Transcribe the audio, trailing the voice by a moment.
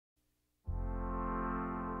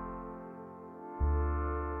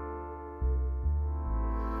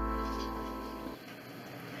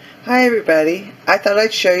Hi everybody, I thought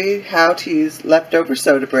I'd show you how to use leftover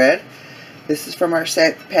soda bread. This is from our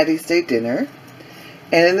St. Patty's Day dinner.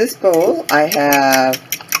 And in this bowl I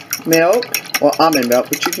have milk, well almond milk,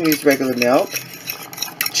 but you can use regular milk,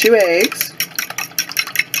 2 eggs,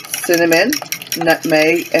 cinnamon,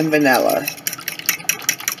 nutmeg, and vanilla.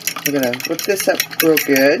 We're going to whip this up real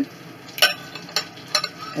good.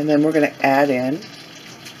 And then we're going to add in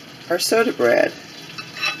our soda bread.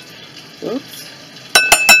 Oops.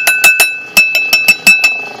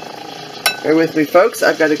 Bear with me, folks.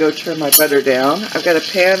 I've got to go turn my butter down. I've got a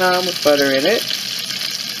pan on with butter in it.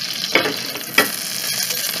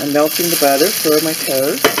 I'm melting the butter for my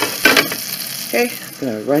toast. Okay, I'm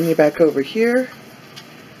going to run you back over here.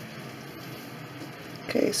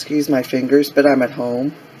 Okay, excuse my fingers, but I'm at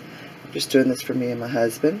home. I'm just doing this for me and my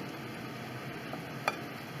husband.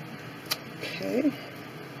 Okay.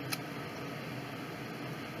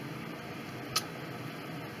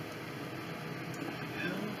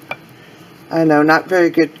 I know, not very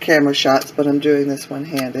good camera shots, but I'm doing this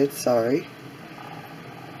one-handed, sorry.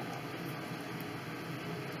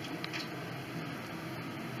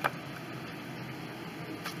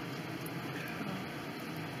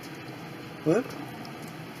 Whoop.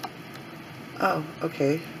 Oh,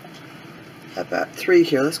 okay. About 3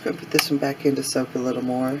 here. Let's go and put this one back in to soak a little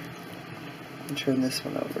more. And turn this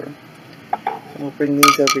one over. And we'll bring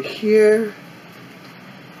these over here.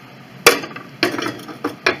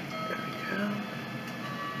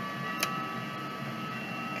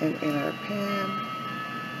 And in our pan,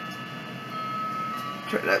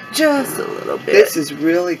 turn it up just a little bit. This is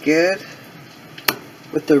really good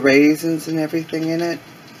with the raisins and everything in it.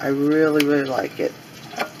 I really, really like it.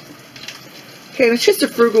 Okay, and it's just a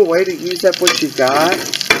frugal way to use up what you've got.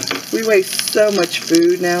 We waste so much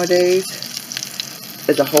food nowadays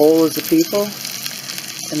as a whole, as a people.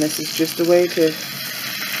 And this is just a way to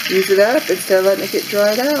use it up instead of letting it get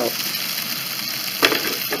dried out.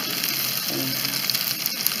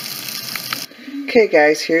 Okay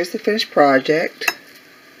guys, here's the finished project.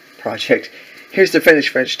 Here's the finished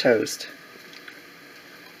French toast.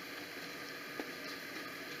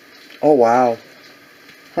 Oh wow.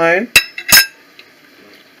 Hi.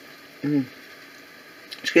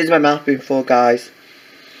 Excuse my mouth being full, guys.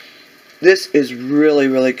 This is really,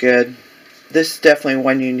 really good. This is definitely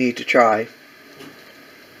one you need to try.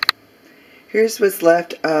 Here's what's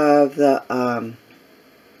left of the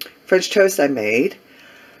French toast I made.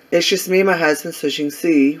 It's just me and my husband, so as you can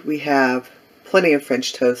see, we have plenty of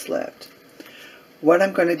French toast left. What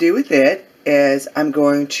I'm going to do with it is I'm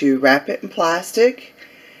going to wrap it in plastic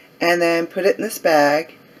and then put it in this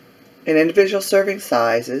bag in individual serving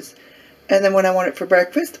sizes. And then when I want it for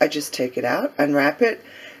breakfast, I just take it out, unwrap it,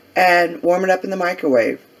 and warm it up in the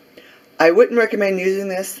microwave. I wouldn't recommend using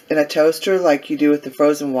this in a toaster like you do with the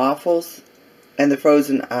frozen waffles and the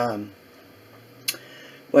frozen,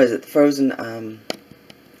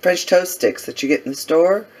 French toast sticks that you get in the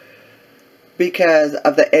store, because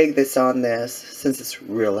of the egg that's on this, since it's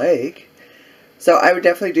real egg. So I would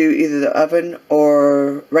definitely do either the oven,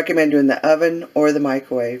 or recommend doing the oven or the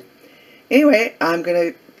microwave. Anyway, I'm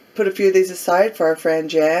going to put a few of these aside for our friend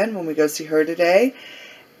Jan when we go see her today.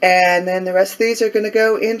 And then the rest of these are going to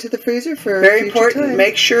go into the freezer for very important time.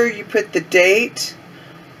 Make sure you put the date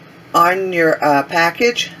on your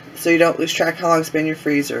package so you don't lose track how long it's been in your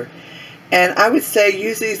freezer. And I would say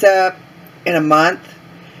use these up in a month.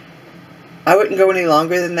 I wouldn't go any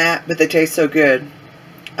longer than that, but they taste so good.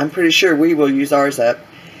 I'm pretty sure we will use ours up.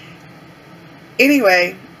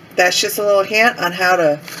 Anyway, that's just a little hint on how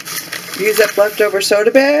to use up leftover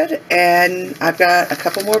soda bread. And I've got a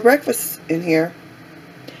couple more breakfasts in here.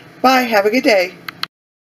 Bye. Have a good day.